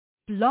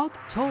Blog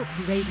Talk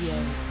Radio.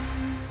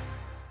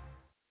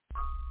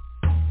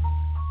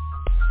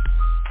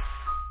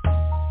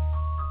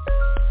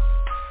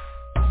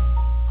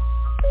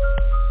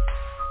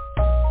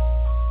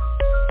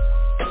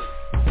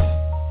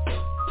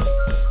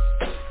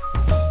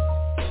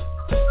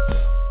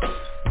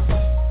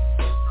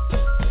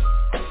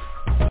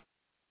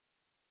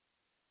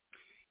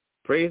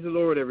 Praise the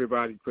Lord,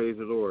 everybody. Praise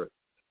the Lord.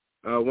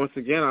 Once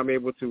again, I'm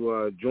able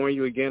to join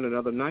you again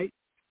another night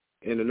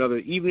and another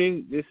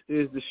evening. This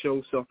is the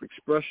show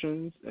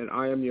Self-Expressions, and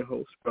I am your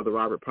host, Brother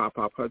Robert Pop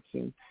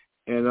Hudson.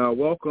 And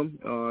welcome.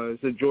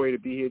 It's a joy to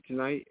be here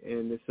tonight,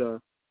 and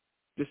it's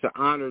just an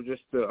honor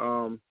just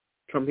to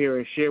come here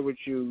and share with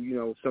you, you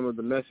know, some of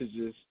the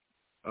messages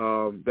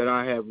that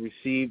I have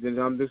received. And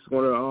I'm just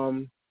going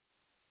to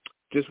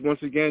just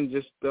once again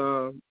just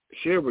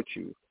share with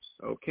you,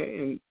 okay?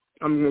 And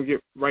I'm going to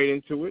get right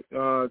into it.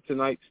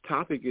 Tonight's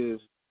topic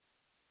is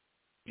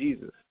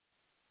Jesus.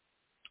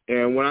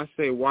 And when I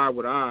say why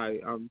would I,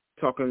 I'm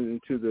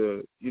talking to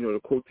the, you know, the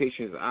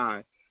quotations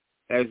I,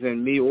 as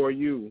in me or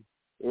you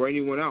or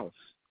anyone else.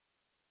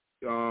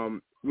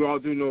 We all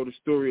do know the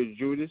story of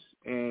Judas,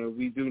 and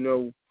we do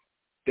know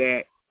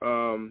that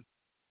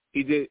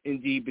he did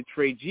indeed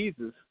betray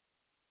Jesus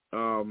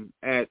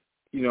at,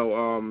 you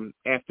know,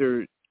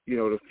 after, you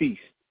know, the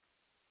feast.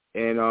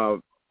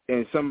 And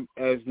some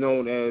as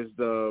known as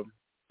the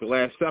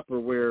Last Supper,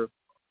 where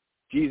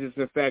Jesus,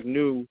 in fact,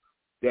 knew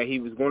that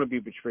he was going to be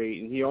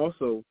betrayed. And he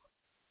also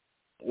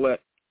let,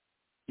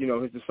 you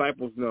know, his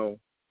disciples know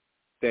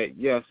that,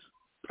 yes,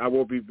 I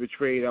will be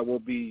betrayed, I will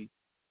be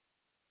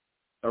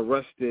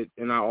arrested,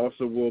 and I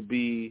also will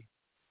be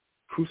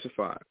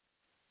crucified.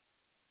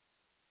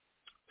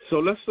 So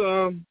let's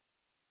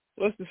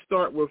just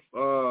start with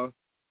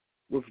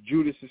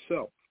Judas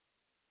himself.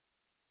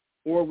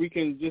 Or we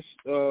can just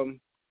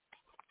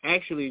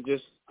actually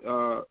just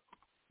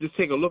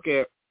take a look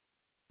at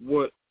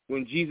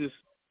when Jesus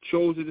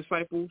chose the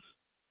disciples,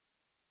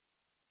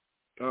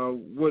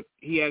 what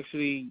he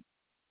actually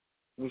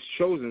was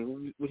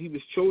chosen. What he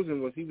was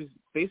chosen was he was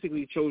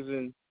basically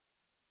chosen,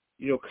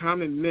 you know,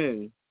 common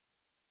men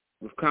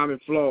with common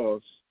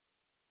flaws,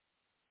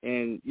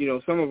 and you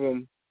know some of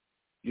them,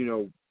 you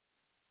know,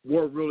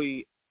 were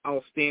really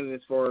outstanding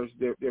as far as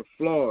their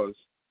flaws.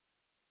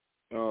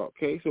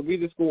 Okay, so we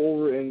just go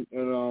over and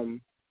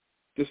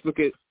just look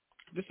at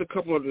just a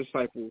couple of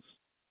disciples.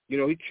 You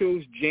know, he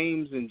chose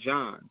James and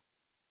John,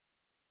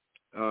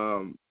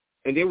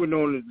 and they were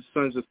known as the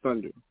sons of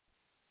thunder.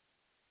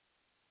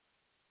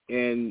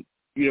 And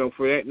you know,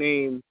 for that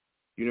name,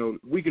 you know,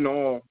 we can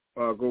all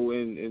go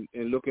in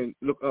and look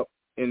up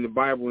in the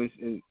Bible,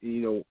 and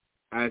you know,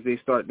 as they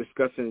start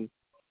discussing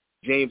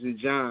James and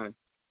John,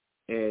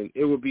 and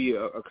it would be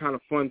a kind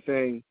of fun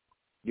thing,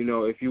 you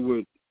know, if you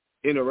would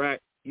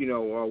interact, you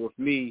know, with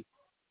me,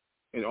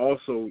 and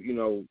also, you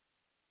know,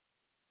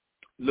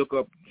 look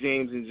up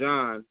James and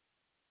John,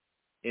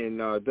 and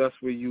that's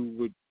where you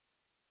would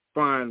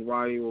find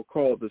why they were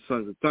called the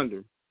Sons of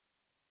Thunder.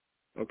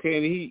 Okay,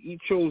 and he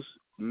chose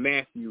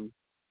Andrew,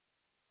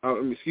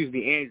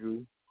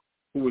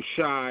 who was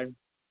shy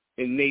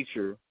in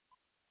nature,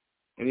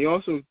 and he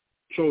also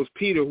chose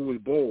Peter, who was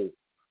bold,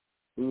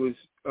 who was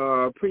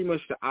pretty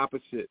much the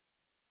opposite.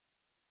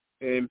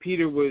 And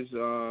Peter was,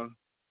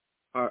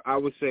 I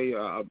would say,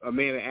 a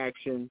man of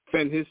action,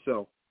 fend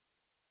himself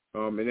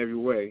in every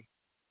way.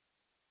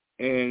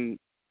 And,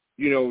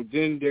 you know,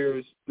 then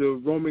there's the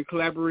Roman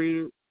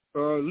collaborator,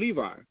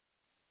 Levi.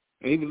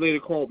 And he was later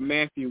called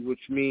Matthew,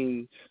 which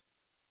means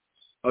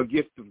a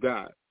gift of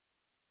God.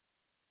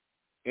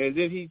 And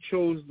then he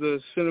chose the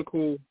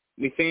cynical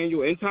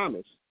Nathaniel and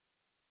Thomas,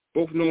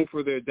 both known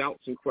for their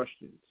doubts and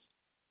questions.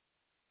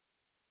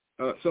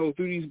 So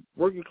through these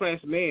working class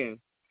men,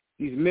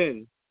 these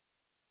men,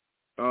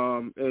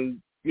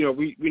 and, you know,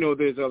 we know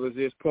there's others.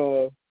 There's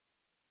Paul,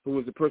 who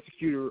was the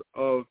persecutor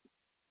of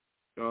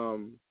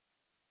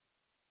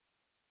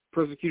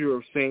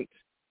saints,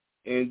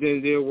 and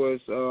then there was,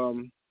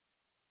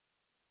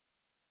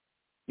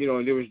 you know,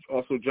 and there was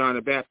also John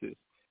the Baptist.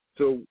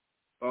 So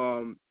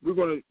we're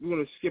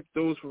gonna skip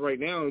those for right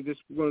now, and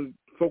we're gonna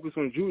focus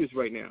on Judas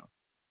right now.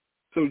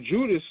 So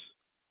Judas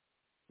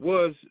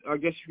was, I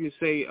guess you could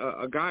say,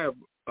 a guy of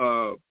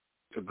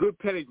a good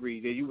pedigree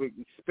that you would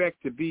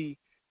expect to be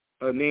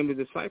named a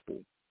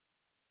disciple.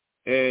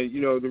 And, you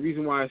know, the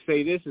reason why I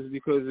say this is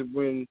because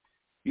when,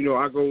 you know,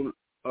 I go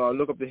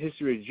look up the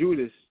history of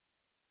Judas,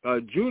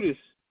 Judas,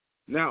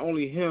 not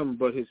only him,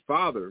 but his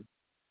father,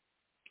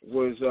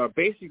 was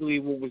basically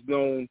what was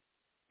known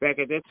back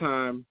at that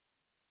time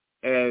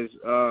as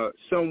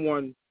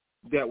someone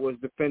that was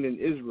defending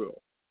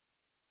Israel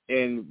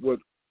and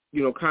would,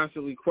 you know,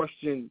 constantly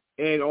question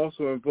and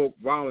also invoke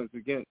violence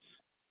against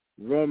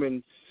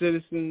Roman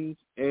citizens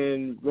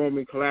and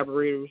Roman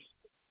collaborators.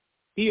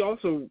 He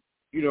also,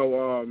 you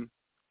know,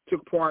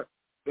 took part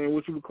in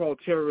what you would call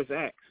terrorist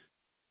acts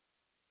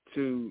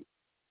to,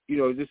 you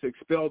know, just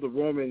expel the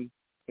Roman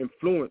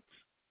influence,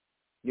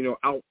 you know,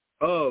 out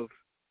of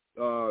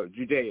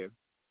Judea.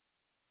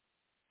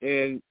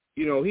 And,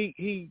 you know,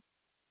 he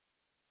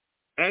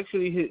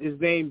actually his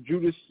name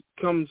Judas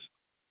comes,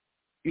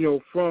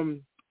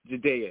 from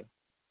Judea.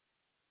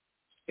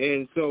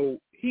 And so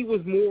he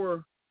was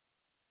more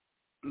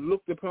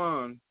looked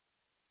upon,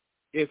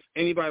 if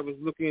anybody was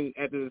looking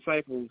at the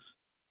disciples,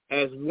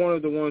 as one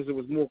of the ones that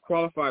was more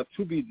qualified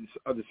to be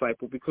a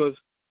disciple because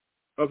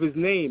of his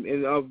name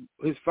and of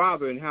his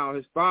father and how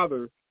his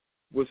father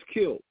was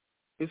killed.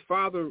 His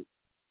father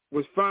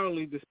was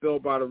finally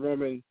dispelled by the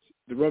Roman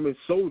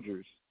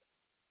soldiers,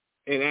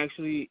 and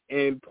actually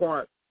in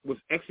part was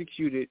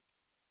executed.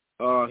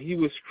 He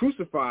was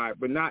crucified,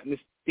 but not in the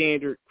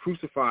standard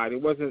crucified.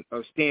 It wasn't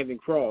a standing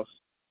cross.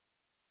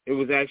 It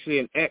was actually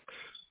an X,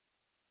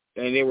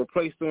 and they were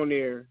placed on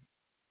there,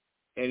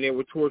 and they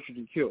were tortured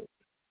and killed.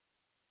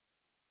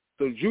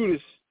 So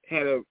Judas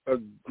had a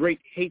great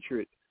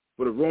hatred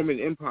for the Roman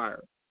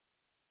Empire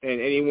and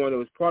anyone that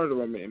was part of the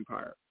Roman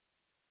Empire.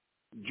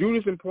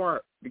 Judas, in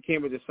part,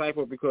 became a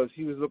disciple because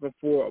he was looking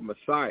for a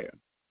Messiah,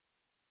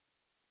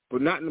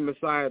 but not in the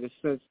Messiah in the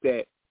sense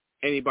that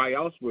anybody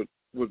else would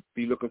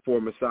be looking for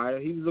a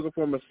Messiah. He was looking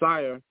for a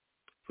Messiah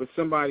for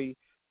somebody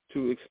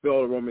to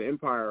expel the Roman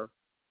Empire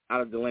out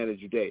of the land of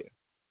Judea.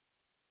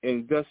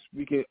 And thus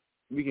we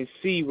can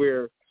see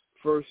where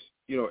first,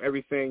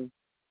 everything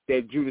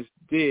that Judas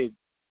did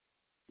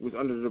was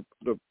under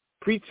the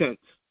pretense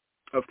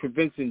of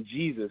convincing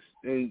Jesus.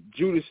 And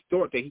Judas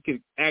thought that he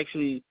could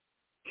actually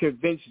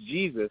convince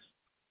Jesus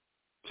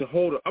to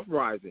hold an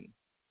uprising,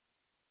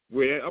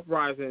 where that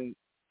uprising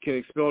can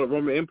expel the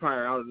Roman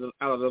Empire out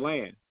of the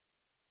land.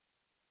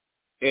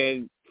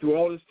 And through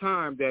all this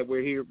time that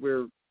where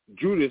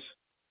Judas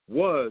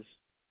was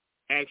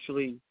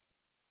actually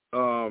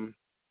under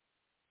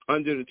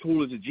the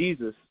tutelage of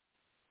Jesus,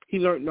 he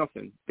learned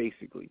nothing,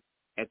 basically,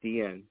 at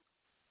the end.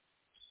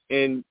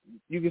 And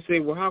you can say,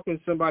 well, how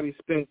can somebody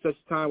spend such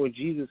time with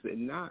Jesus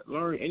and not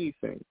learn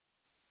anything?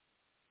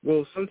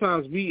 Well,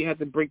 sometimes we have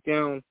to break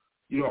down,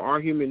 our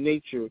human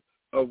nature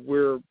of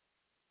where,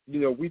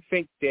 we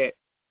think that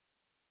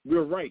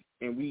we're right,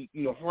 and we,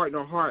 harden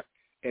our heart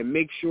and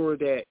make sure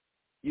that,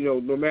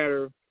 no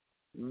matter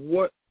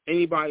what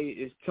anybody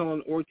is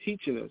telling or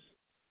teaching us,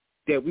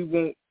 that we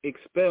won't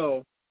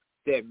expel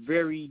that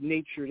very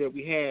nature that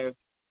we have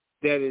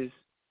that is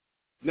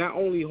not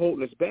only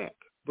holding us back,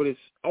 but it's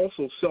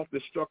also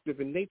self-destructive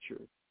in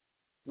nature,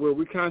 where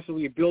we're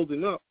constantly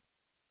building up,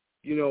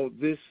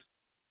 this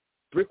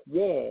brick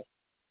wall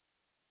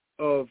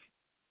of,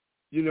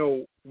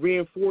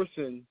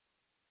 reinforcing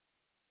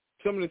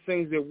some of the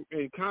things that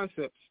and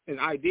concepts and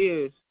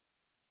ideas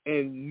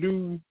and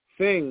new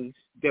things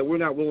that we're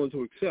not willing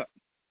to accept.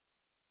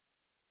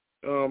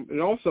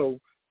 And also,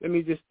 let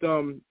me just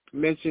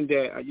mention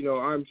that,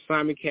 I'm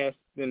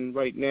simulcasting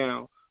right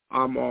now.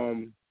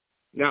 I'm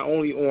not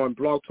only on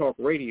Blog Talk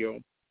Radio,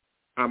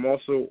 I'm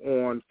also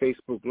on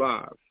Facebook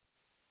Live.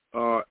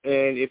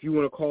 And if you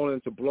want to call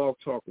into Blog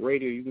Talk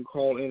Radio, you can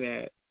call in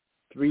at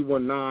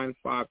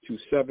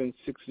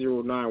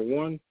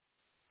 319-527-6091.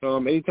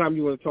 Anytime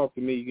you want to talk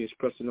to me, you can just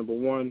press the number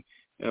 1,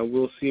 and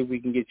we'll see if we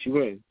can get you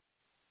in.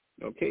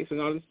 Okay, so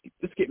now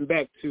let's getting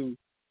back to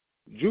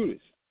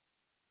Judas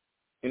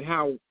and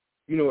how,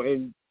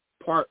 in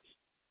parts,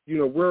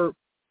 we're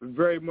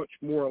very much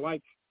more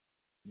like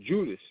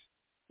Judas.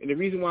 And the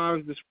reason why I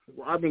was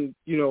describing,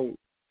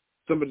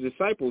 some of the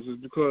disciples is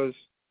because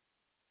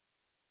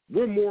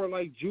we're more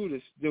like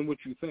Judas than what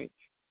you think.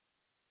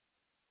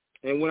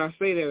 And when I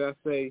say that, I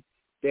say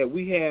that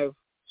we have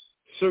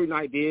certain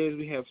ideas,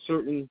 we have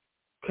certain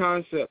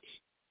concepts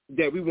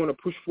that we want to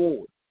push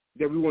forward,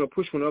 that we want to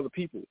push on other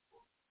people,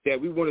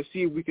 that we want to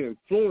see if we can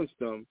influence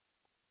them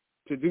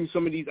to do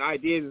some of these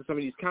ideas and some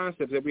of these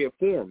concepts that we have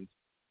formed.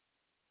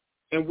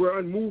 And we're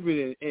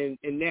unmoving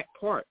in that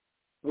part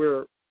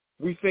where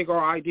we think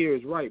our idea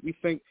is right. We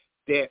think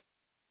that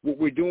what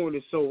we're doing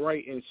is so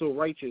right and so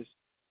righteous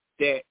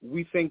that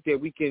we think that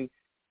we can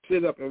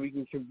sit up and we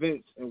can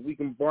convince and we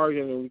can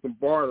bargain and we can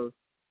barter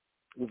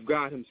with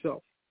God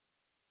himself.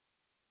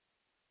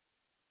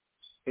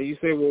 And you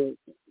say, well,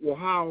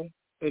 how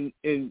in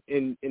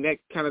that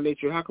kind of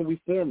nature, how can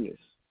we form this?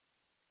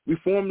 We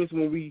form this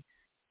when we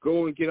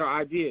go and get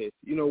our ideas.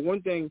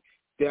 One thing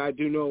that I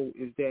do know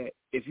is that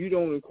if you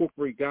don't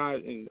incorporate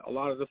God in a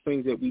lot of the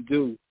things that we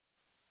do,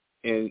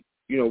 and,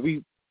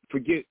 we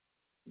forget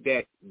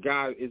that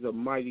God is a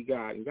mighty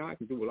God, and God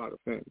can do a lot of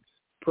things.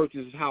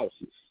 Purchase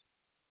houses,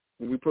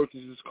 when we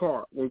purchase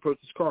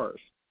cars.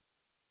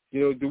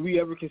 Do we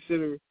ever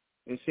consider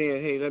and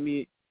saying, hey, let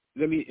me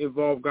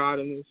involve God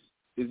in this?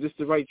 Is this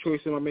the right choice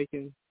am I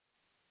making?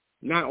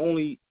 Not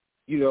only,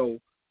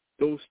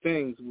 those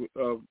things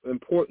of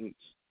importance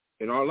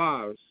in our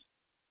lives,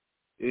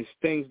 is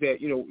things that,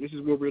 this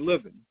is where we're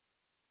living.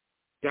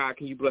 God,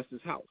 can you bless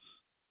this house?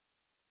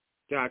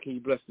 God, can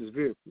you bless this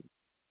vehicle?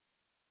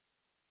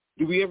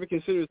 Do we ever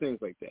consider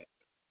things like that?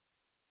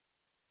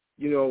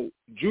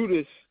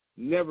 Judas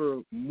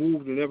never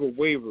moved and never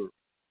wavered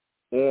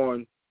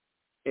on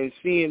and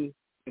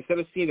instead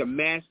of seeing the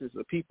masses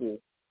of people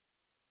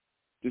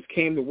just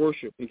came to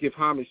worship and give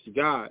homage to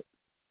God,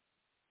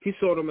 he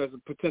saw them as a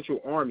potential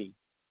army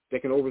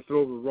that can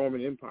overthrow the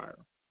Roman Empire.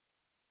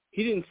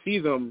 He didn't see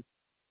them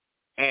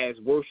as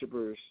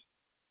worshipers,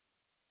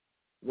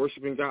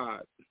 worshiping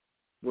God,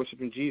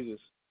 worshiping Jesus.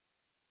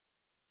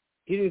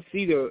 He didn't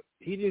see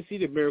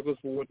the miracles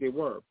for what they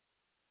were.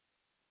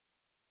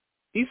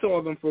 He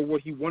saw them for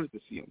what he wanted to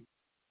see them.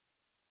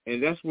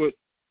 And that's what,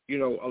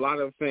 a lot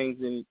of things,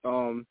 and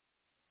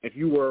if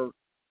you were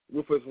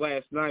with us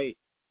last night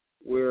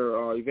where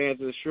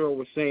Evangelist Cheryl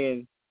was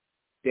saying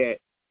that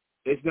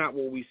it's not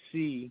what we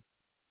see,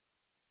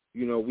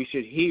 we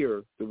should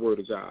hear the word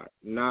of God,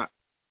 not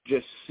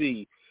just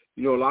see.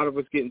 A lot of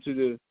us get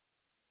into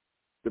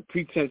the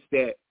pretense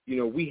that,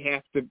 we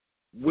have to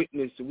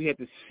witness, we have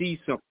to see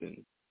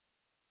something.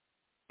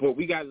 But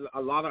we got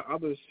a lot of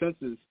other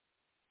senses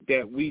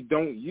that we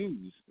don't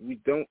use, we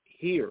don't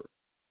hear.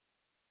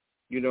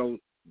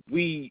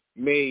 We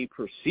may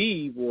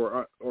perceive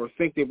or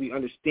think that we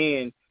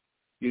understand,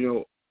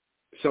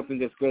 something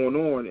that's going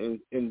on.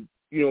 And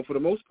for the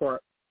most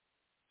part,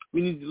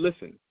 we need to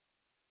listen.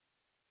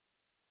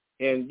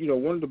 And,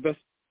 one of the best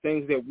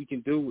things that we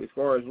can do as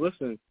far as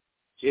listen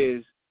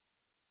is,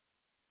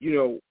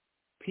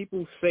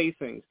 people say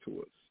things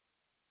to us,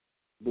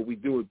 but we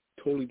do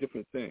a totally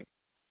different thing.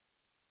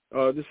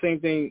 The same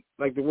thing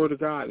like the Word of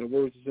God and the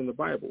words that's in the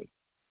Bible.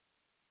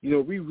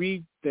 We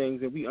read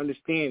things and we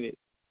understand it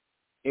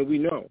and we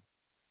know,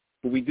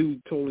 but we do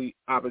totally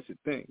opposite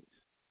things.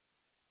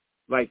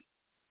 Like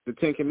the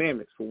Ten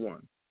Commandments, for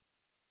one.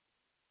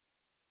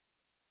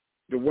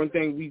 The one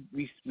thing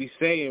we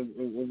say and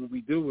what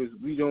we do is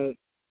we don't,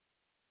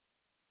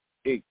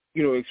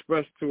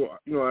 express to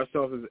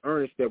ourselves as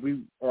earnest that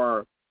we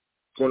are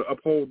going to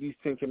uphold these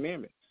 10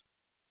 commandments.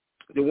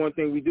 The one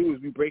thing we do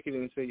is we break it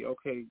and say,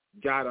 okay,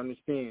 God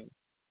understands,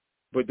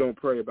 but don't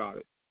pray about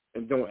it,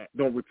 and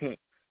don't repent,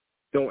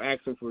 don't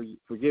ask him for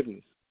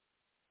forgiveness.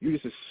 You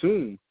just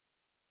assume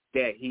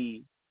that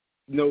he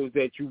knows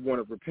that you want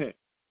to repent.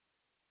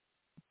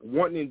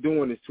 Wanting and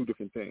doing is two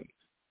different things,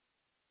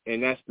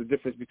 and that's the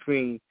difference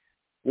between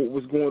what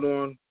was going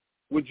on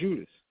with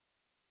Judas.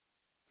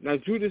 Now,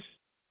 Judas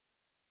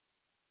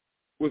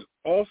was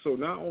also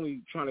not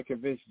only trying to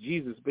convince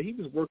Jesus, but he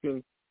was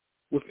working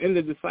within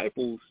the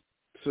disciples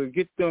to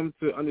get them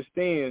to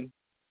understand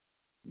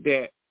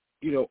that,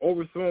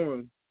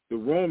 overthrowing the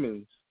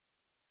Romans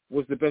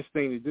was the best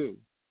thing to do.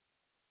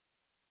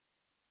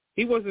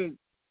 He wasn't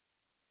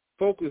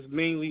focused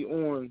mainly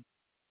on,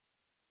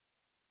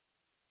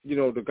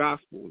 the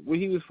gospel. What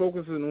he was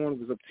focusing on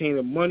was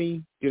obtaining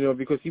money,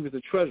 because he was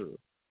a treasurer.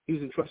 He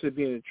was entrusted with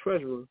being a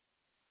treasurer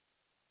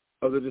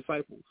of the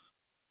disciples.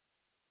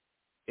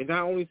 And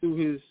not only through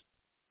his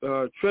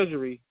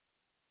treasury,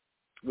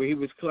 where he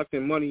was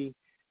collecting money,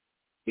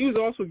 he was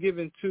also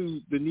giving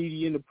to the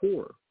needy and the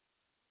poor.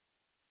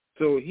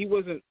 So he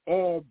wasn't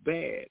all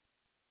bad,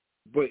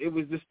 but it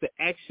was just the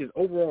actions,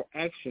 overall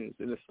actions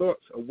and the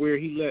thoughts of where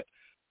he let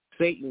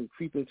Satan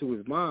creep into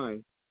his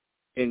mind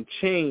and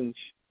change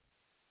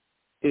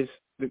his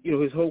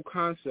whole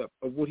concept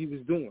of what he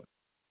was doing.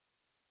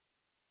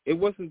 It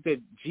wasn't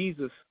that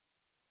Jesus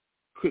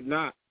could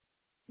not,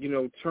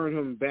 turn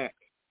him back,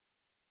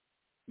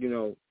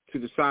 to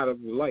the side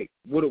of the light.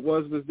 What it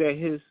was that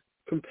his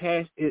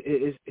compassion,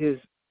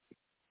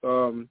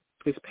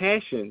 his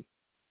passion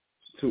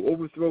to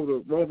overthrow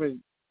the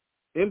Roman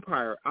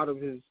Empire out of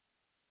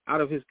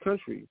his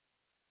country,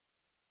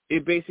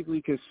 it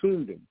basically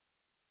consumed him,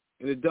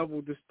 and the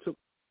devil just took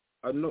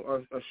a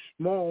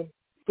small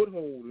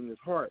foothold in his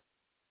heart,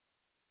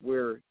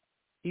 where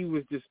he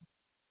was just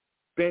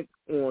bent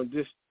on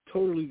just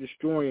totally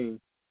destroying,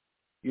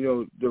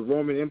 the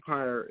Roman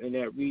Empire in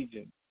that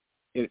region,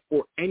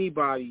 or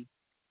anybody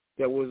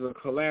that was a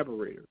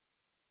collaborator.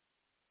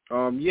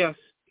 Yes,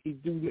 he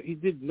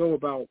did know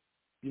about,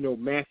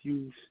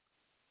 Matthew's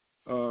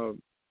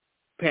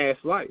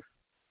past life.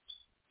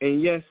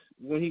 And yes,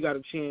 when he got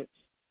a chance,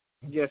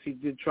 yes, he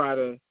did try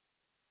to,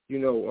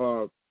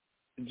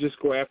 just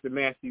go after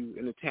Matthew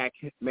and attack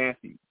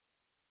Matthew.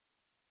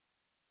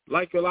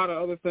 Like a lot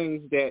of other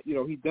things that,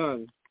 he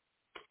done,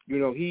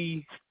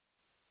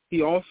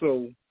 he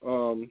also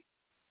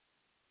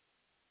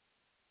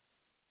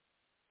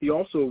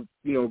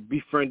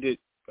befriended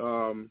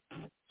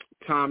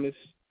Thomas,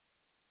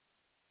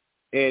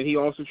 and he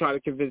also tried to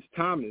convince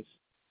Thomas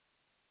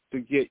to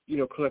get,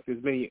 collect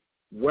as many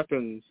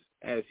weapons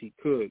as he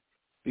could,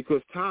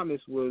 because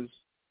Thomas was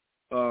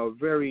a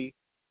very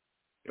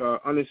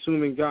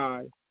unassuming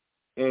guy,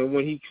 and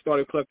when he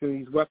started collecting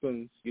these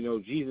weapons,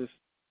 Jesus,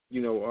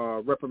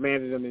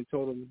 reprimanded him and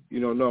told him,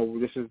 no,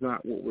 this is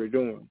not what we're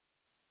doing.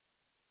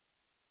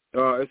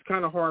 It's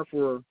kind of hard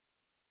for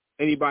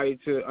anybody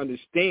to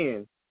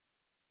understand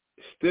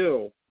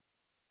still,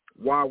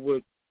 why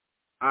would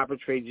I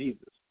betray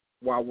Jesus?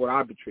 Why would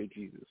I betray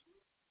Jesus?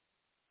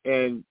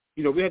 And,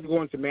 we had to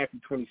go into Matthew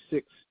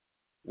 26,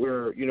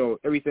 where,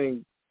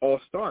 everything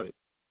all started.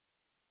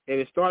 And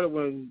it started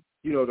when,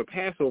 the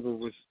Passover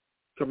was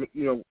coming,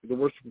 the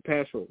worship of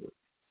Passover.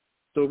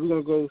 So we're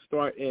going to go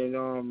start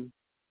in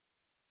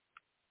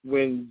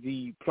when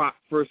the plot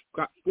first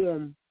got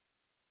formed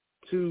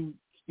to,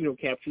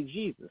 captured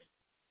Jesus.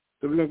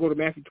 So we're going to go to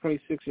Matthew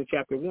 26 in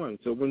chapter 1.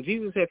 So when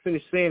Jesus had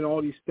finished saying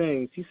all these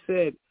things, he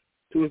said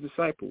to his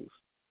disciples,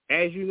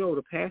 as you know,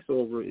 the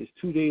Passover is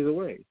 2 days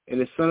away, and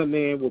the Son of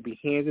Man will be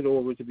handed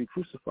over to be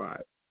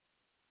crucified.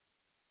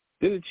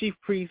 Then the chief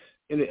priests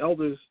and the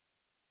elders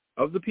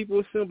of the people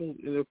assembled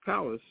in the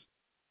palace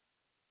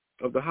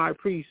of the high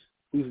priest,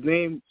 whose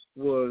name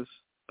was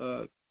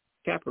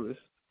Caiaphas, if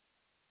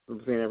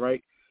I'm saying that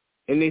right,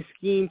 and they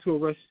schemed to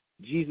arrest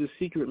Jesus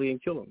secretly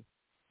and kill him.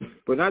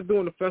 But not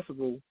during the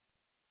festival,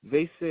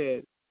 they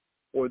said,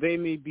 or there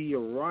may be a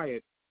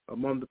riot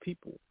among the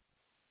people.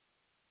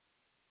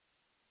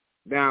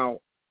 Now,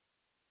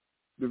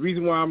 the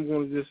reason why I'm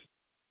going to just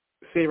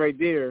say right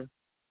there,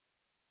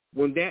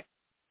 when that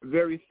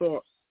very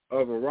thought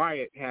of a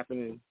riot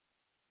happening,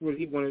 what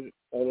he wanted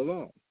all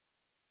along.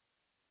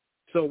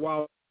 So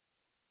while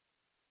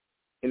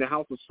in the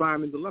house of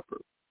Simon the leper,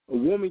 a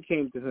woman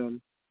came to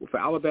him with an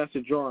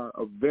alabaster jar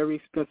of very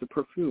expensive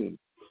perfume,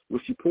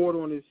 which she poured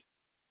on his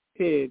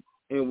head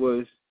and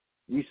was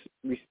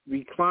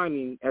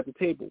reclining at the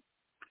table.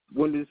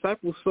 When the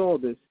disciples saw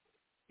this,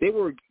 they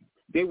were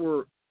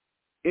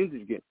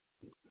indignant.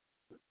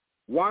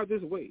 Why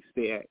this waste?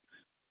 They asked.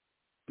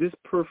 This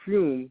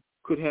perfume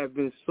could have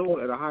been sold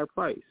at a high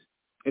price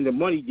and the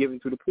money given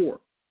to the poor.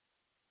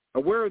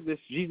 Aware of this,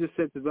 Jesus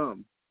said to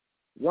them,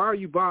 why are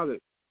you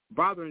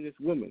bothering this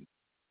woman?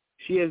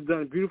 She has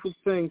done beautiful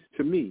things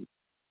to me.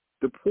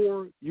 The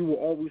poor you will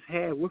always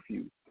have with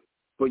you,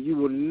 but you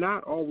will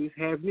not always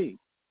have me.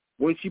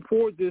 When she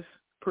poured this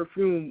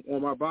perfume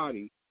on my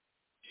body,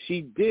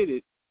 she did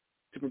it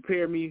to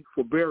prepare me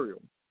for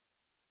burial.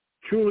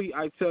 Truly,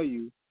 I tell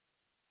you,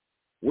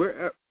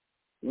 wherever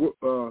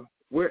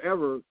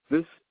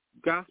this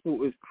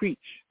gospel is preached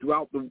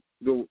throughout the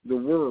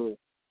world,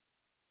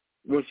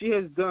 what she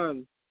has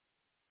done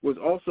was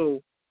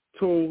also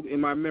told in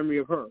my memory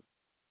of her.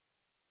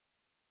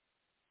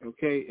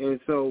 Okay, and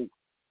so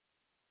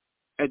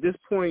at this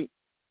point,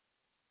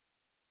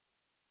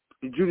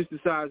 Judas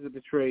decides to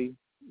betray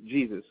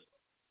Jesus.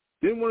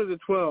 Then one of the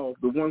 12,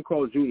 the one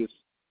called Judas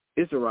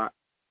Iscariot,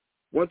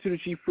 went to the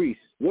chief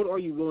priests. What are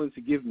you willing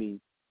to give me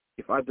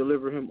if I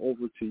deliver him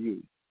over to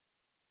you?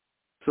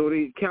 So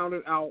they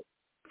counted out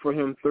for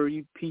him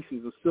 30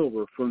 pieces of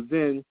silver. From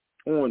then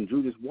on,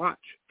 Judas watched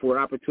for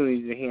an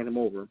opportunity to hand him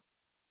over.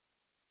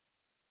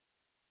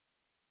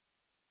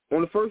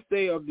 On the first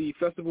day of the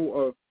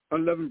festival of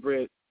unleavened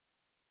bread,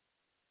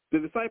 the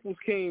disciples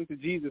came to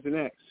Jesus and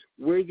asked,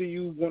 where do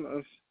you want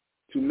us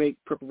to make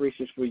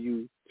preparations for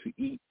you to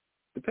eat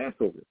the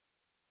Passover?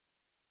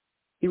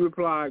 He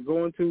replied,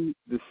 go into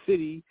the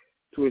city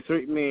to a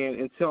certain man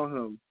and tell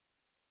him,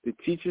 the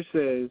teacher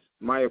says,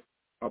 my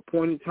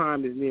appointed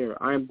time is near.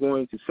 I am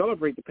going to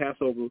celebrate the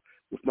Passover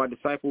with my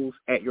disciples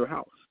at your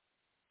house.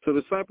 So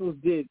the disciples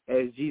did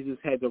as Jesus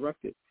had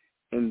directed,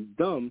 and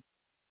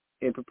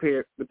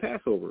prepared the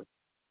Passover.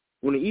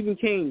 When the evening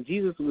came,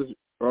 Jesus was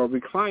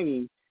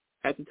reclining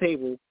at the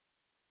table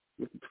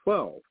with the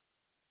 12,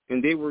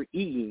 and they were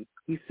eating.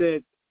 He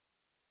said,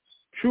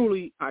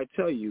 truly, I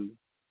tell you,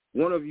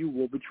 one of you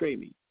will betray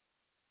me.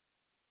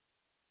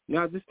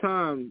 Now, at this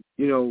time,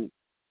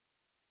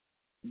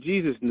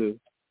 Jesus knew.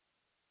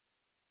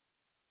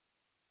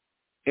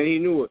 And he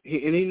knew it.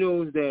 And he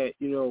knows that,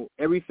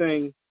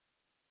 everything,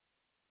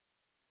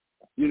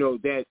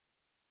 that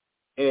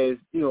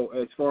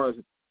as far as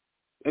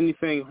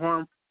anything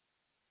harmful,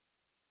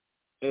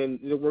 and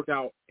it'll work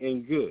out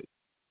in good.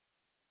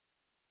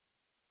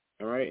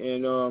 All right,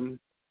 and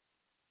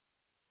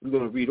we're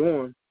going to read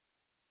on.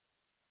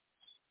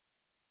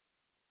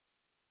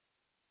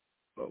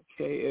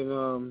 Okay,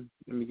 and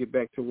let me get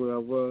back to where I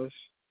was.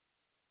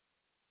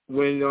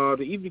 When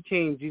the evening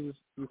came, Jesus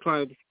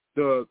reclined at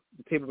the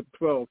table with the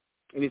 12,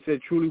 and he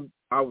said, truly,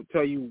 I will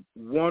tell you,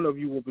 one of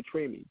you will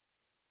betray me.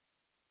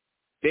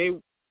 They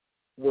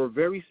were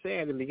very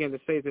sad and began to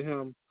say to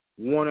him,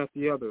 one after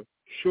the other,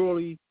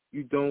 surely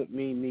you don't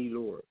mean me,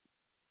 Lord.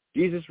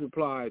 Jesus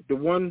replied, the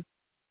one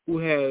who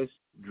has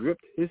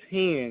dipped his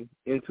hand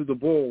into the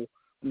bowl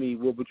for me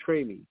will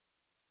betray me.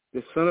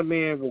 The Son of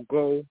Man will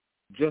go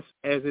just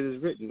as it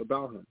is written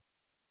about him.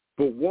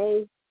 But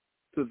woe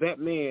to that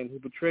man who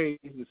betrays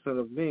the Son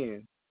of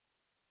Man.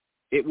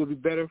 It would be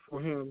better for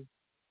him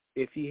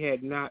if he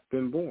had not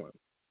been born.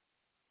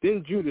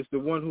 Then Judas, the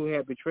one who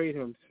had betrayed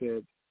him,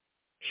 said,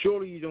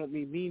 surely you don't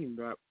mean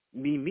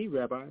me,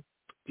 Rabbi.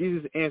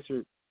 Jesus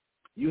answered,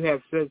 you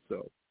have said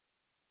so.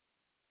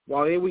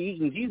 While they were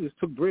eating, Jesus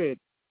took bread,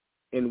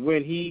 and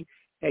when he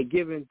had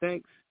given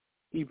thanks,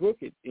 he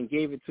broke it and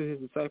gave it to his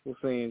disciples,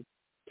 saying,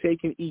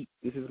 take and eat,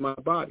 this is my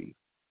body.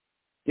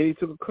 Then he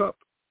took a cup,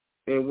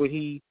 and when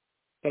he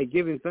had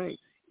given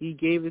thanks, he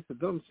gave it to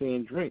them,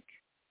 saying, drink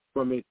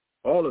from it,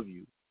 all of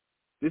you.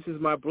 This is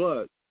my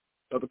blood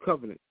of the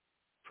covenant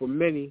for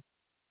many,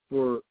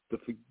 for the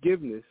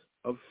forgiveness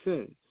of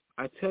sins.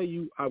 I tell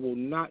you, I will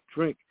not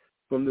drink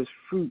from this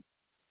fruit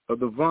of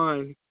the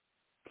vine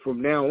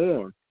from now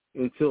on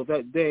until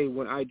that day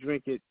when I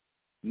drink it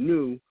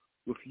new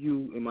with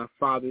you in my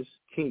Father's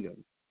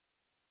kingdom.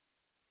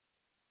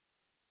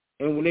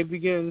 And when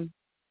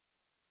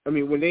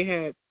when they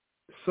had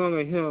sung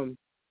a hymn,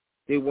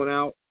 they went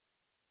out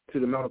to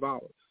the Mount of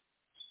Olives.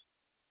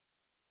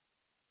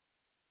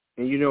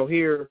 And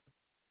here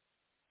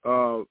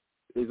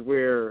is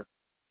where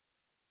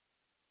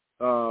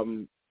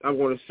I'm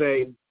going to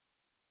say,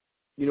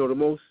 the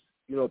most,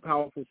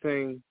 powerful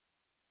thing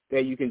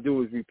that you can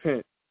do is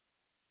repent.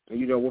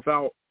 And,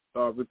 without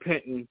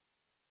repenting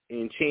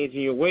and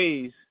changing your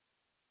ways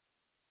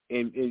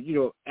and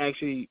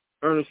actually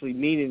earnestly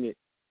meaning it,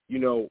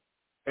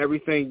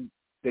 everything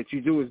that you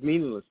do is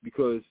meaningless,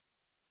 because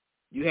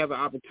you have an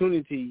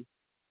opportunity,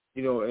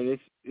 and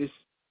it's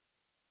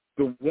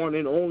the one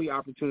and only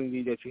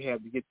opportunity that you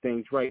have to get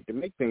things right, to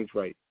make things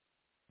right.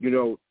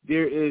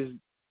 There is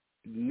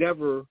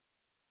never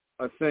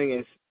a thing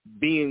as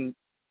being,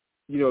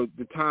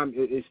 the time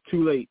is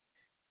too late,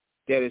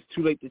 that it's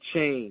too late to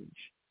change,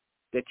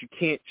 that you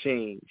can't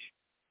change.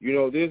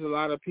 There's a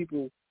lot of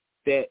people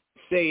that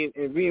say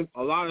and read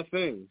a lot of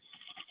things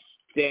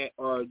that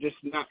are just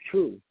not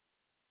true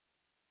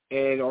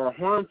and are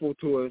harmful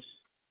to us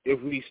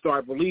if we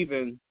start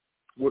believing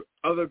what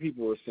other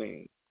people are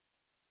saying.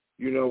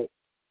 And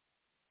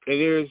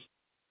there's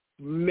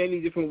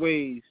many different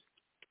ways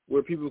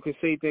where people can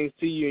say things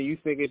to you and you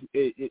think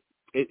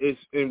it's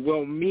in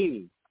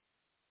well-meaning.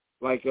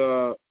 Like,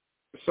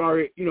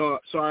 sorry,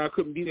 I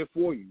couldn't be there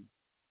for you.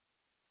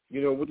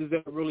 What does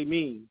that really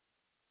mean?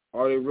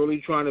 Are they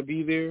really trying to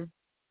be there?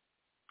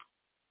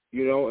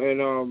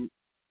 And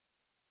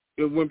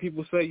when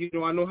people say,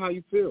 I know how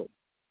you feel.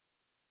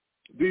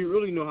 Do you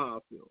really know how I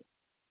feel?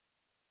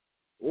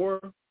 Or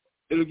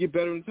it'll get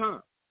better in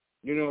time.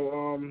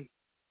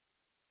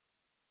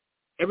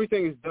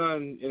 Everything is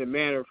done in a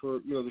manner for,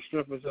 to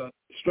strengthen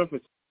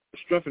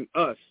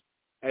us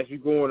as we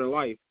go on in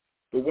life.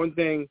 But one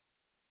thing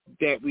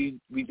that we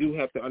do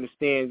have to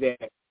understand,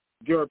 that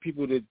there are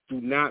people that do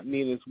not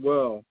mean us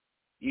well,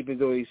 even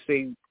though they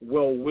say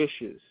well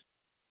wishes.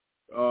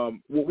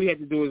 What we have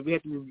to do is we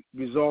have to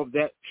resolve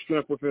that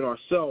strength within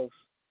ourselves,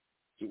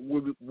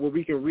 where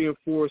we can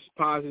reinforce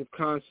positive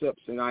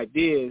concepts and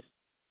ideas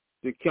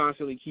to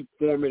constantly keep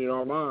forming in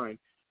our mind.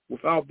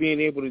 Without being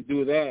able to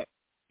do that,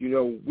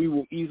 we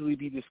will easily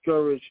be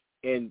discouraged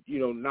and,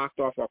 knocked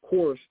off our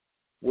course,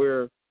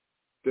 where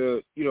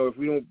if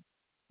we don't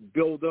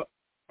build up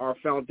our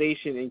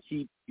foundation and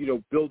keep,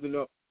 building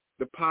up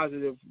the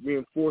positive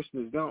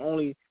reinforcements, not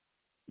only,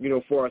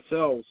 for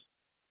ourselves,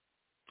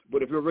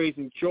 but if you're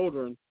raising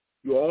children,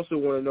 you also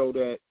want to know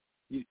that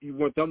you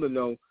want them to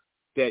know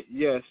that,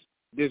 yes,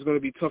 there's going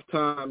to be tough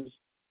times,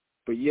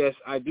 but yes,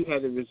 I do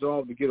have the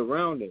resolve to get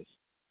around this,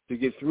 to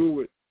get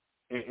through it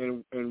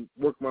and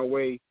work my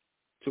way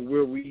to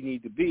where we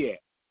need to be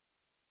at.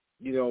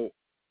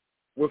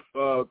 With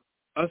us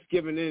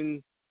giving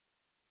in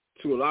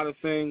to a lot of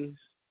things,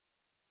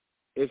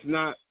 it's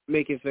not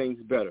making things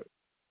better.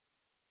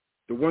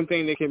 The one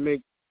thing that can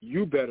make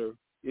you better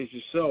is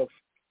yourself,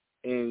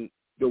 and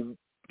the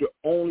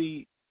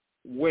only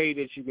way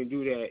that you can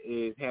do that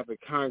is have a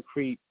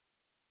concrete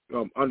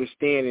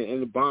understanding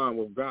and a bond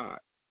with God.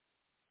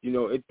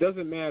 It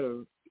doesn't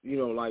matter,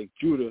 like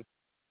Judah,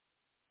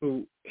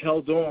 who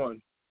held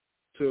on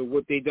to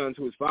what they done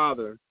to his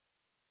father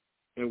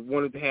and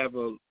wanted to have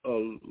a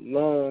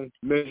long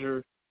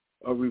measure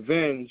of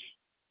revenge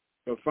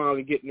of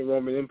finally getting the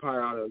Roman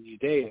Empire out of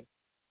Judea.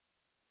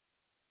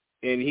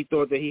 And he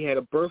thought that he had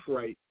a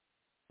birthright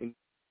and,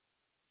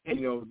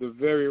 the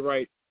very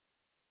right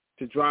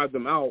to drive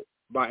them out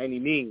by any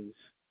means.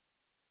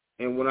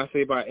 And when I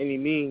say by any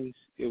means,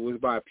 it was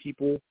by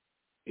people.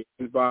 It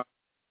was by,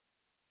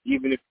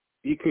 even if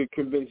he could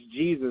convince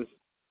Jesus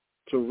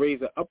to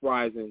raise an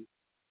uprising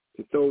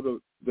to throw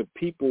the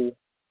people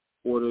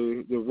or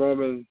the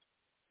Roman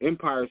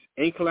empires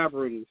and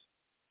collaborators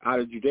out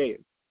of Judea.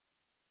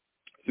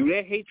 Through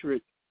that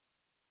hatred,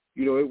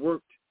 it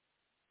worked.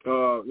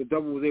 The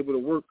devil was able to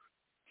work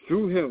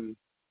through him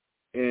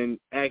and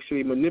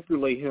actually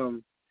manipulate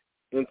him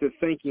into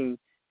thinking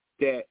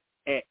that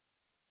at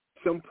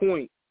some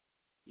point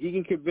he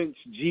can convince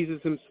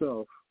Jesus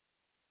himself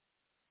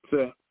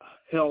to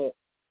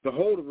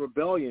hold a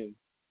rebellion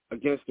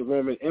against the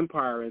Roman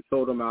Empire and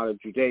throw them out of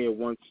Judea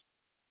once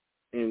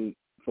and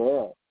for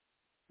all,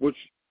 which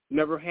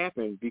never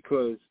happened,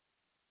 because,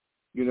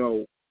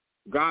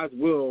 God's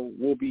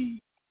will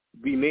be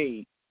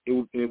made.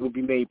 It will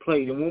be made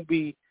plain. It won't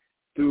be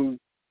through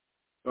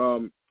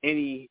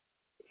any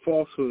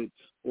falsehoods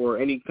or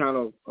any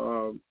kind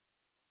of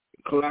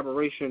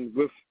collaboration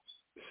with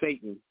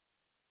Satan.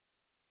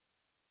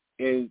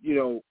 And,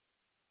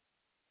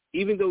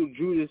 even though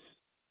Judas,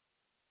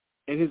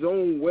 in his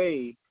own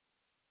way,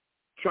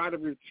 tried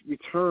to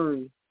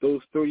return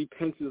those 30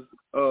 pence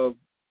of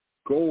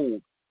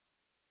gold,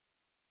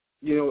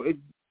 it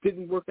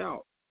didn't work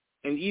out.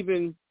 And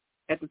even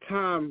at the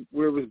time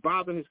where it was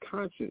bothering his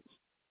conscience,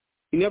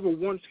 he never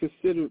once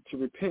considered to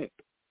repent.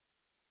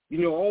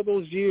 All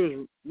those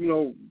years,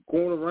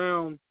 going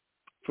around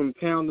from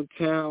town to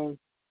town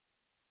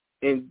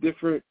in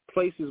different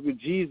places with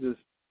Jesus,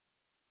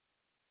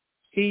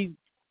 he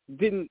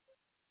didn't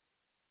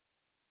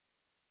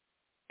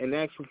and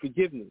ask for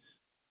forgiveness.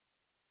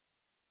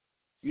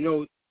 You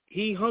know,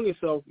 he hung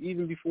himself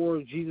even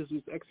before Jesus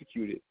was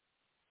executed.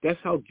 That's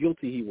how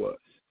guilty he was.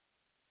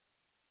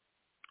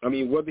 I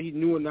mean, whether he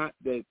knew or not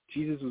that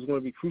Jesus was going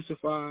to be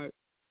crucified,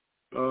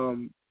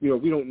 you know,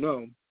 we don't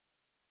know.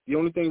 The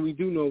only thing we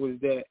do know is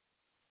that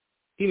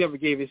he never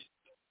gave a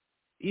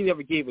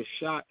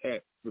shot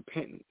at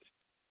repentance.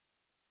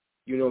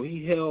 You know,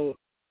 he held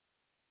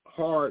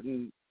hard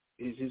and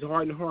his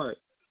heart and heart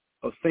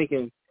of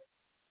thinking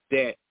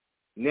that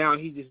now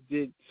he just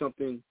did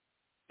something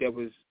that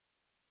was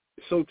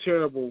so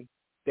terrible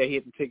that he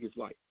had to take his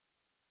life.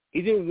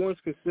 He didn't once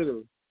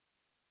consider,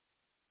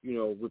 you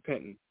know,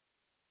 repenting.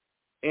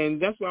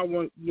 And that's what I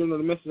want, you know,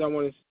 the message I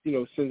want to, you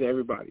know, send to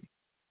everybody.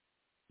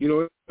 You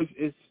know,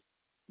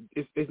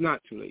 it's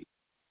not too late.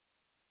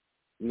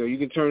 You know, you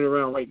can turn it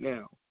around right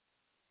now.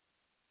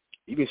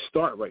 You can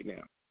start right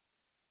now.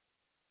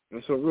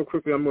 And so real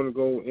quickly, I'm going to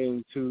go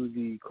into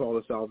the call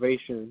of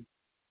salvation.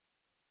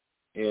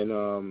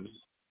 And,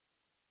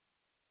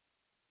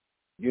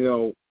 you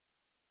know,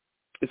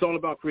 it's all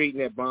about creating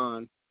that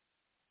bond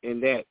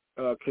and that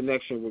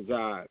connection with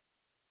God.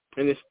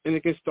 And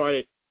it can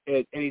start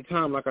at any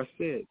time, like I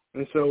said.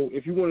 And so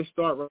if you want to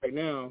start right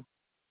now,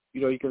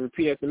 you know, you can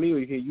repeat after me or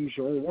you can use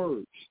your own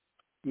words.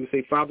 You can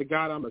say, Father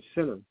God, I'm a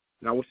sinner,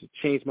 and I wish to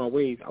change my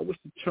ways. I wish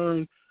to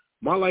turn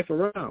my life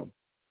around.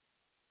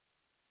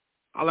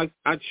 I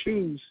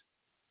choose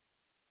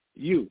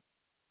you.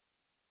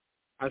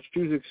 I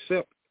choose to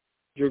accept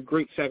your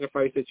great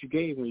sacrifice that you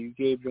gave when you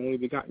gave your only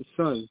begotten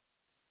Son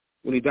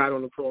when he died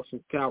on the cross in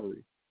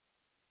Calvary.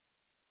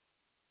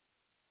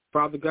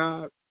 Father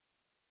God,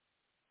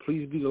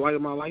 please be the light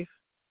of my life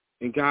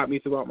and guide me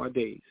throughout my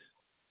days.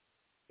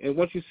 And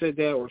once you said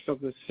that or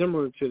something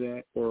similar to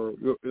that, or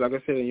like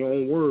I said, in your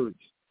own words,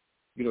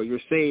 you know, you're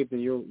saved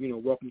and you're, you know,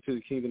 welcome to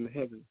the kingdom of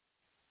heaven.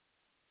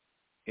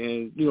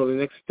 And, you know, the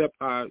next step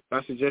I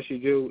suggest you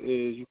do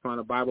is you find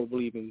a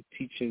Bible-believing,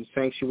 teaching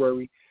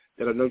sanctuary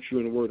that'll nurture you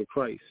in the word of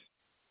Christ.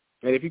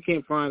 And if you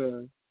can't find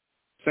a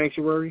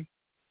sanctuary,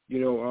 you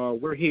know,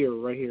 we're here,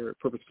 right here at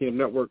Purpose Kingdom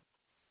Network,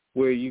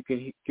 where you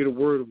can get a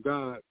word of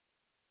God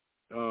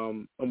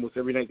almost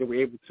every night that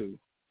we're able to.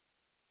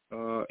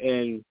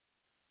 And,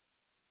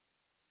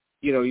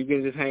 you know, you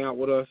can just hang out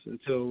with us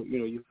until, you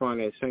know, you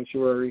find that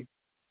sanctuary.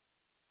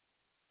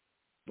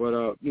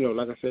 But, you know,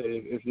 like I said,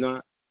 if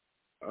not,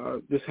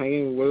 just hang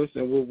in with us,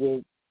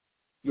 and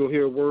you'll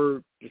hear a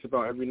word just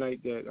about every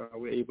night that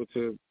we're able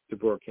to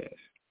broadcast.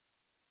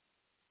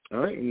 All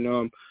right,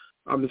 and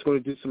I'm just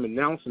going to do some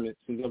announcements,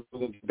 and then we're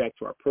going to get back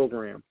to our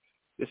program.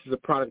 This is a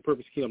product of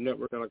Purpose Kingdom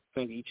Network. I'd like to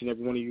thank each and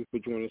every one of you for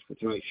joining us for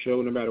tonight's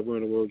show, no matter where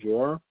in the world you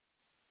are.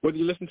 Whether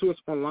you listen to us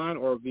online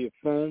or via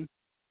phone,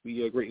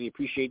 we greatly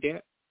appreciate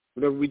that.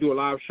 Whenever we do a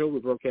live show, we're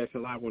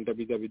broadcasting live on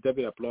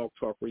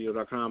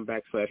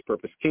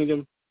www.blogtalkradio.com/Purpose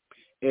Kingdom.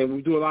 And when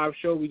we do a live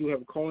show, we do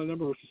have a calling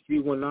number, which is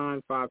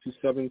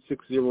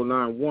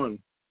 319-527-6091.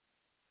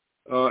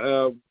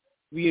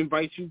 We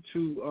invite you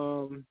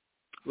to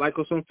like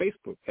us on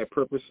Facebook at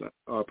Purpose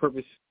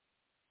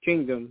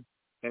Kingdom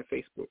at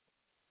Facebook,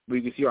 where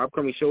you can see our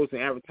upcoming shows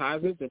and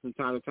advertisements. And from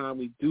time to time,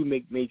 we do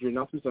make major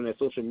announcements on that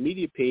social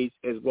media page,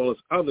 as well as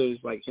others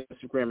like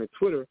Instagram and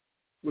Twitter,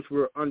 which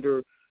we're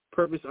under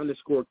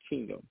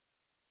Purpose_Kingdom.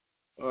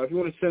 If you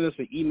want to send us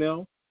an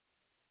email,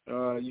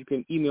 you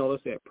can email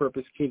us at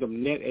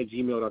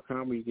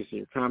purposekingdomnet@gmail.com, where you can send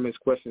your comments,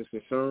 questions,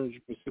 concerns.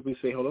 You can simply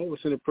say hello or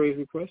send a praise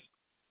request.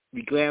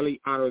 We gladly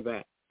honor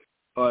that.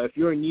 If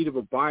you're in need of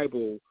a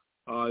Bible,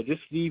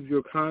 just leave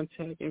your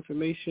contact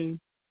information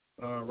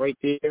right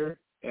there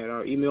at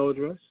our email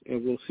address,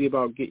 and we'll see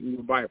about getting you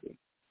a Bible.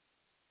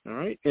 All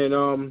right?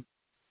 And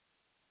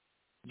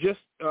just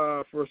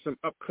for some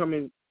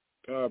upcoming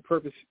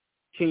Purpose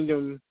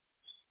Kingdom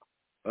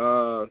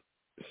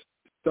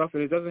stuff,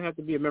 and it doesn't have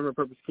to be a member of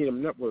Purpose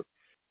Kingdom Network,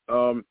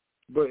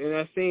 but in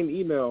that same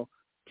email,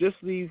 just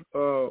leave,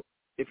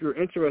 if you're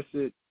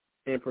interested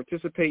in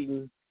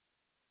participating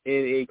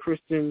in a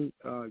Christian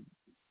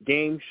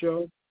game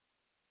show,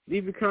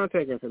 leave your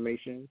contact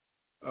information,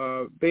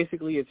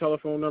 basically a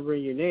telephone number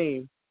and your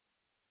name,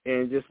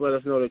 and just let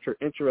us know that you're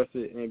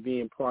interested in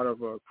being part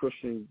of a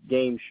Christian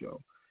game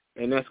show.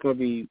 And that's going to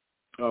be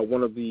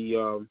one of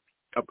the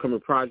upcoming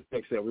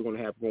projects that we're going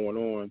to have going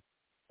on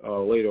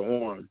later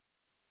on.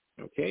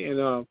 Okay,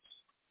 and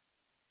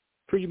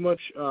pretty much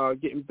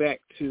getting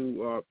back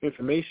to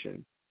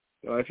information,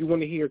 if you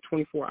want to hear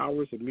 24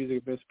 hours of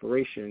music of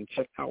inspiration,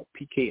 check out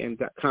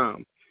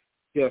pkn.com.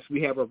 Yes,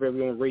 we have our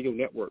very own radio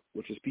network,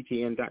 which is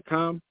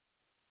pkn.com.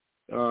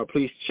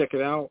 Please check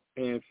it out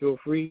and feel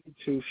free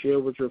to share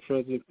with your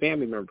friends and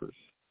family members.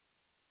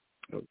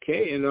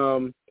 Okay,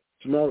 and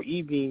tomorrow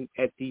evening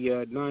at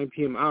the 9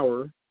 p.m.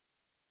 hour,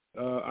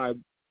 I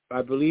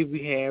believe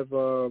we have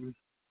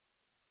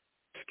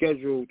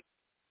scheduled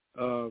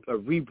a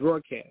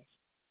rebroadcast,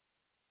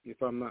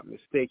 if I'm not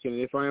mistaken.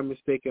 And if I am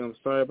mistaken, I'm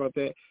sorry about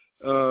that.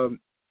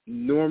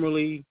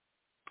 Normally,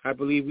 I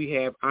believe we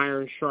have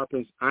Iron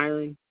Sharpens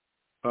Iron.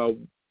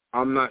 I'm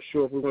not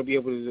sure if we're going to be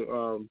able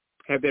to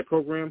have that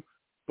program,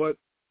 but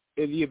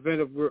in the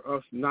event of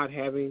us not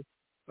having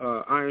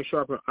Iron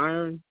Sharpen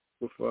Iron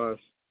with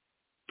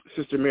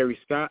Sister Mary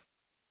Scott,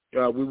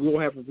 we will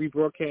have a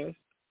rebroadcast,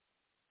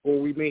 or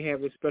we may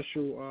have a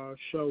special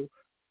show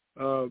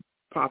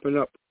popping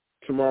up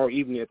tomorrow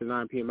evening at the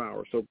 9 p.m.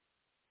 hour. So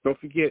don't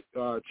forget,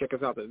 check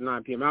us out at the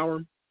 9 p.m.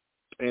 hour,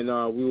 and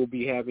we will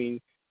be having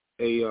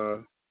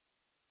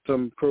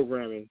some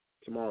programming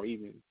tomorrow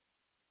evening.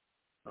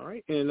 All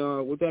right,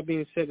 and with that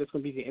being said, that's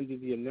going to be the end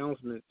of the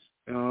announcements.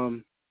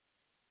 And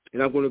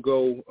I'm going to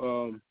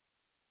go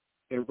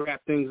and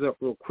wrap things up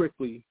real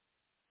quickly.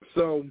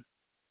 So,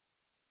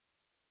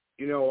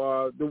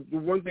 the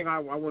one thing I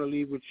want to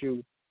leave with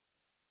you,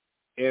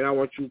 and I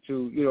want you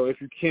to,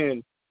 if you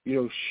can,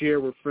 share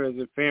with friends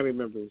and family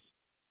members,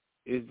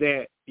 is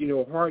that,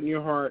 harden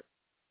your heart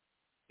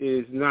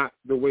is not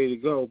the way to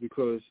go,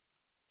 because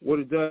what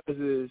it does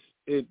is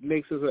it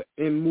makes us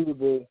an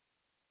immovable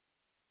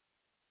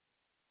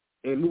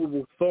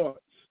thoughts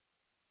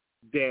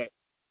that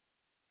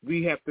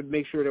we have to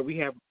make sure that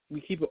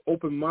we keep an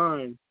open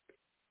mind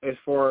as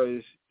far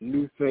as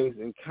new things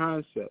and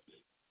concepts,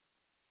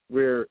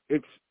 where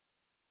it's,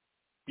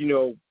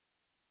 the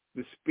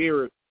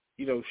spirit,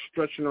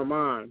 stretching our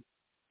mind,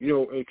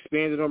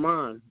 expanding our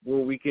mind, where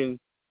we can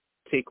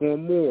take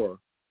on more,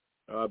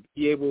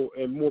 be able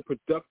and more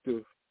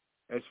productive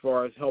as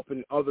far as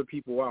helping other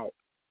people out.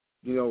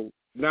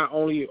 Not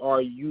only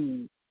are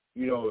you,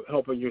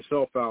 helping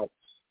yourself out,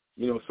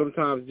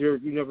 sometimes you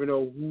never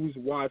know who's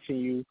watching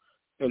you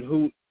and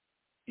who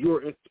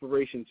you're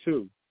inspiration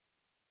to.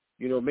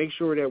 Make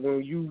sure that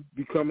when you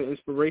become an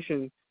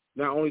inspiration,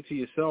 not only to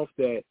yourself,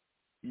 that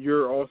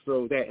you're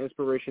also that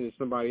inspiration to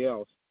somebody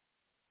else.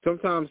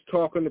 Sometimes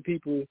talking to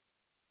people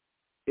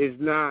is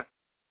not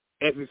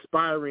as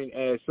inspiring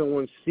as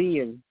someone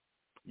seeing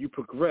you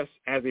progress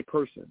as a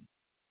person.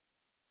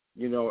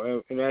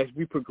 And as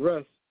we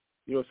progress,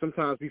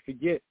 sometimes we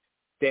forget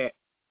that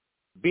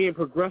being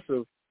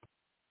progressive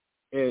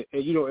and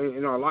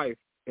in our life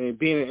and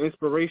being an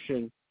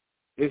inspiration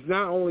is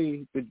not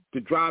only the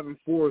driving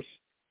force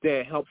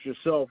that helps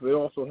yourself, it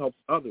also helps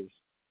others.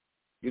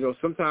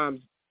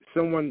 Sometimes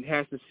someone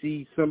has to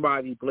see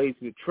somebody blazing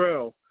the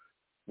trail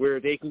where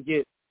they can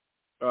get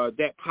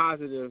that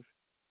positive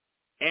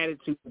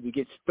attitude to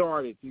get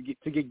started,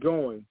 to get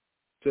going,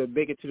 to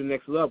make it to the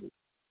next level.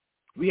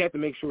 We have to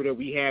make sure that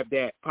we have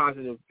that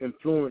positive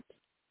influence,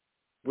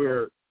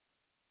 where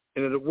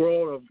in a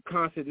world of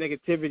constant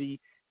negativity,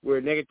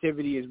 where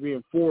negativity is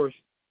reinforced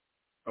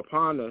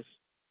upon us,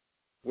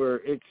 where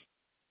it's,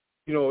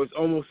 it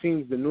almost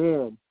seems the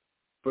norm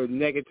for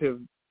negative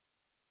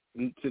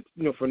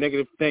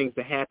things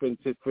to happen,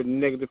 for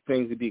negative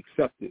things to be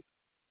accepted.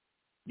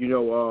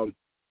 There's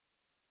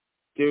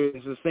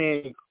a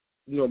saying,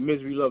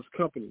 misery loves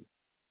company.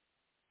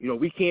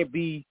 We can't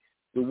be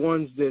the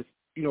ones that's,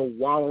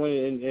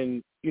 wallowing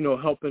and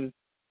helping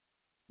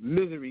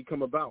misery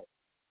come about.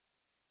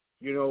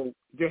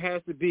 There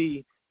has to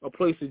be a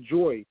place of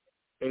joy,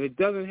 and it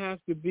doesn't have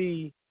to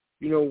be,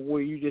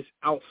 where you just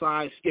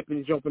outside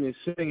skipping, jumping, and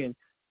singing.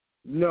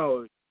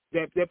 No,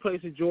 that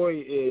place of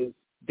joy is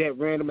that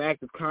random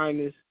act of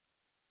kindness.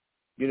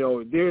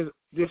 There's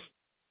just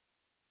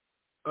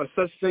a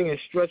such thing as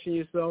stretching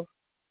yourself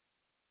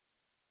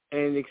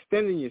and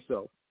extending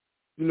yourself.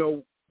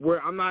 Where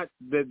I'm not,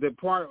 the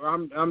part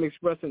I'm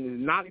expressing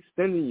is not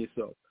extending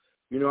yourself.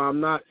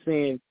 I'm not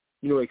saying,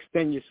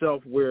 extend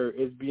yourself where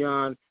it's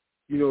beyond,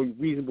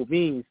 reasonable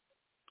means.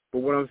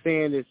 But what I'm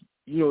saying is,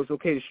 it's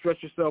okay to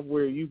stretch yourself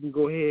where you can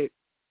go ahead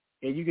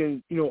and you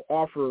can,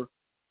 offer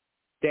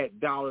that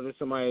dollar to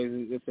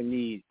somebody that's in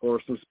need,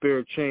 or some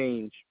spare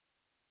change.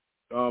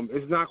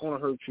 It's not going to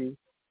hurt you.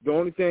 The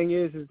only thing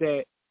is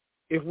that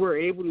if we're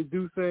able to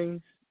do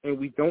things and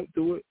we don't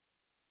do it,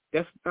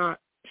 that's not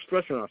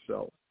stretching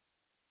ourselves.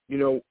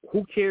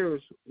 Who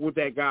cares what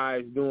that guy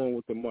is doing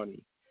with the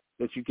money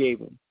that you gave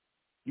him?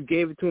 You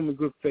gave it to him in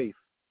good faith.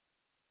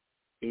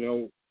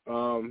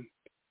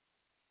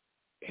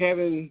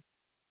 Having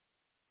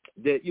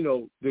that,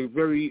 the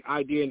very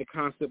idea and the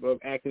concept of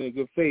acting in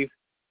good faith,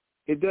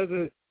 it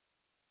doesn't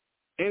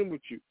end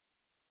with you.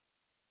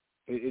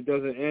 It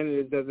doesn't end, and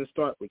it doesn't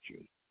start with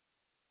you.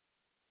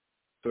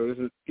 So this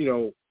is,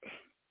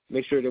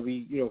 make sure that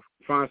we,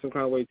 find some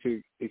kind of way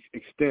to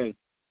extend.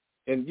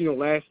 And,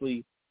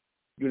 lastly,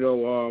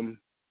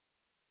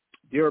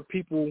 there are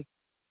people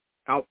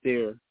out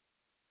there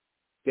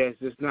that's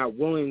just not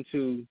willing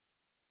to,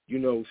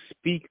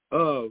 speak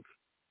of,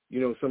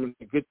 some of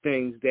the good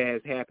things that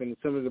has happened,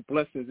 some of the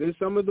blessings and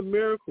some of the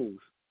miracles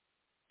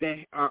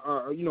that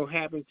are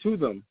happen to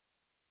them.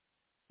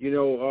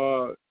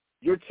 Your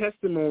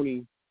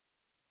testimony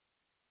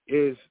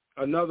is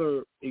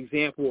another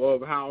example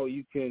of how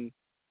you can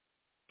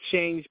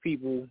change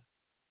people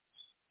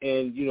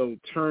and,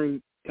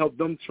 help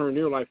them turn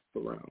their life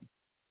around.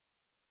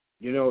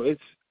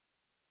 It's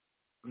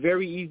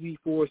very easy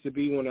for us to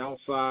be on the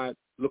outside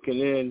looking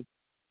in,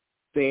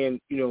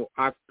 saying,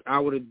 I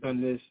would have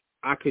done this,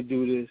 I could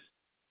do this,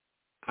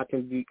 I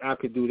could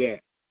do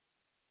that.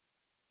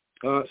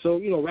 So,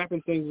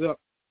 wrapping things up,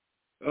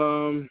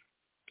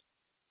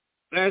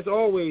 as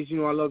always,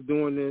 I love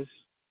doing this.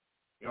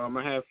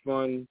 I have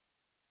fun,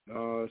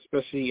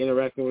 especially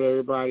interacting with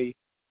everybody.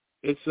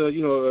 It's a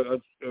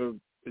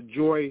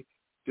joy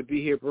to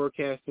be here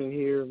broadcasting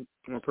here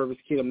on Purpose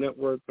Kingdom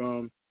Network.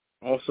 I'm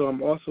also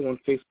on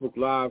Facebook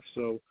Live,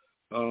 so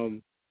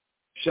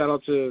shout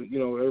out to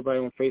everybody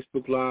on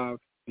Facebook Live.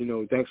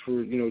 Thanks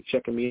for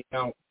checking me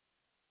out,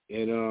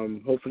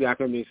 and hopefully I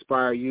can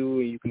inspire you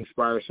and you can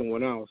inspire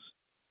someone else.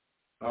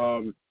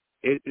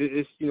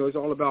 It's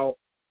all about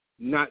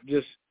not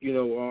just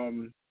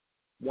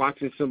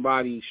watching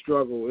somebody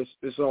struggle.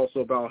 It's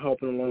also about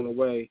helping along the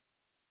way.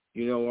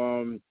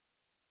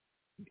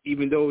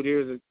 Even though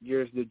there's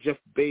the Jeff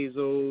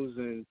Bezos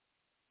and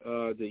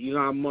the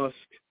Elon Musk,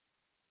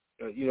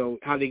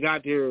 how they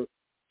got there,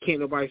 can't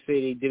nobody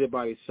say they did it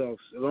by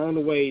themselves. Along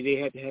the way, they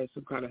had to have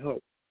some kind of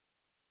help.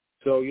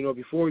 So,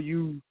 before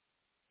you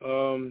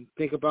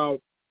think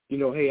about,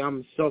 hey,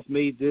 I'm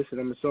self-made this and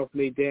I'm a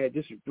self-made that,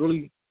 just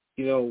really,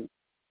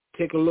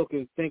 take a look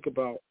and think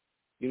about,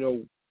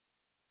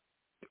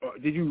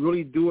 did you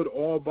really do it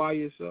all by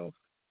yourself?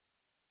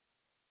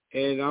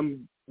 And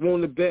I'm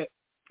willing to bet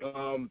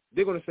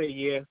they're going to say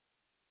yeah.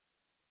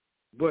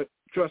 But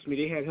trust me,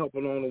 they had help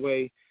along the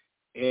way.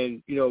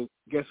 And,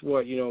 guess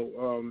what?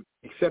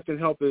 Accepting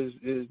help is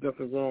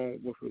nothing wrong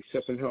with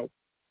accepting help.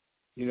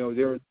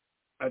 There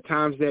are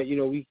times that,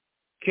 we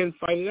can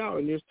fight it out,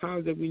 and there's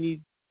times that we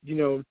need,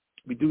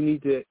 we do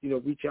need to,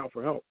 reach out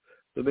for help.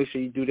 So make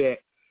sure you do that.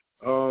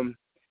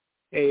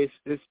 Hey,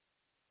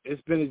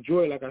 it's been a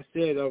joy, like I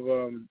said, of,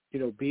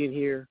 being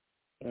here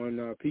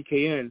on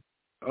PKN.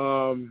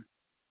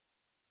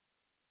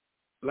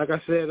 Like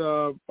I said,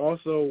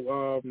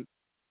 also,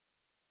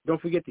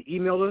 don't forget to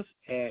email us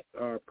at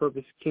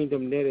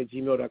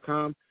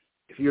purposekingdomnet@gmail.com.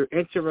 If you're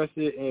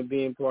interested in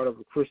being part of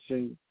a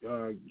Christian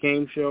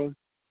game show,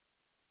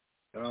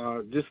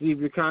 just leave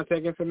your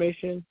contact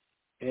information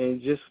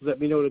and just let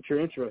me know that you're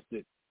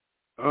interested.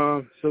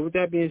 So with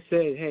that being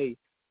said, hey,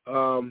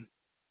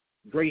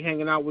 great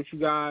hanging out with you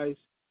guys.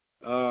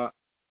 God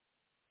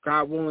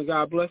willing,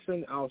 God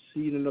blessing. I'll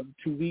see you in another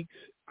 2 weeks.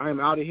 I'm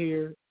out of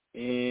here,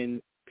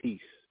 and peace.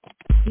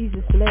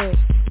 Jesus bless.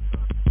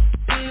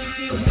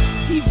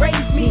 He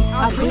raised me,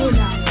 I will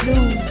not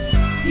lose.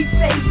 He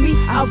saved me,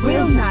 I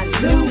will not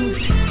lose.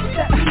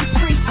 Set me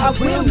free, I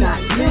will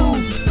not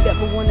lose.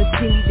 Never wanna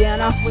see me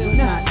down, I will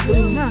not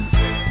lose.